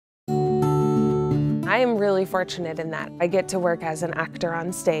I am really fortunate in that I get to work as an actor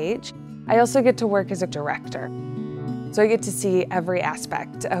on stage. I also get to work as a director. So I get to see every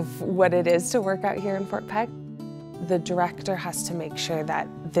aspect of what it is to work out here in Fort Peck. The director has to make sure that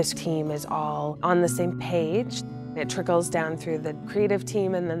this team is all on the same page. It trickles down through the creative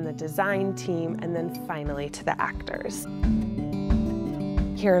team and then the design team and then finally to the actors.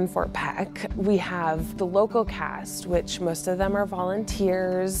 Here in Fort Peck, we have the local cast, which most of them are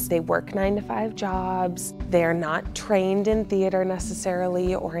volunteers. They work 9-to-5 jobs. They're not trained in theater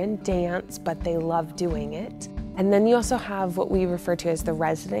necessarily or in dance, but they love doing it. And then you also have what we refer to as the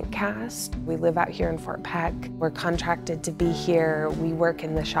resident cast. We live out here in Fort Peck. We're contracted to be here. We work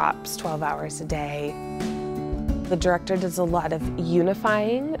in the shops 12 hours a day. The director does a lot of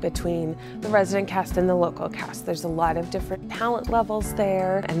unifying between the resident cast and the local cast. There's a lot of different talent levels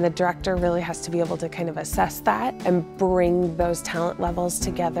there, and the director really has to be able to kind of assess that and bring those talent levels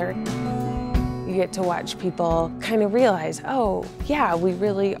together. You get to watch people kind of realize, oh, yeah, we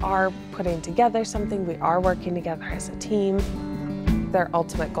really are putting together something. We are working together as a team. Their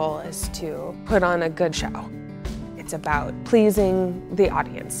ultimate goal is to put on a good show. It's about pleasing the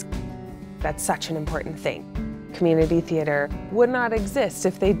audience. That's such an important thing. Community theater would not exist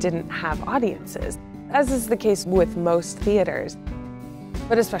if they didn't have audiences, as is the case with most theaters,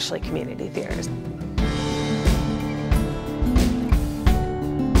 but especially community theaters.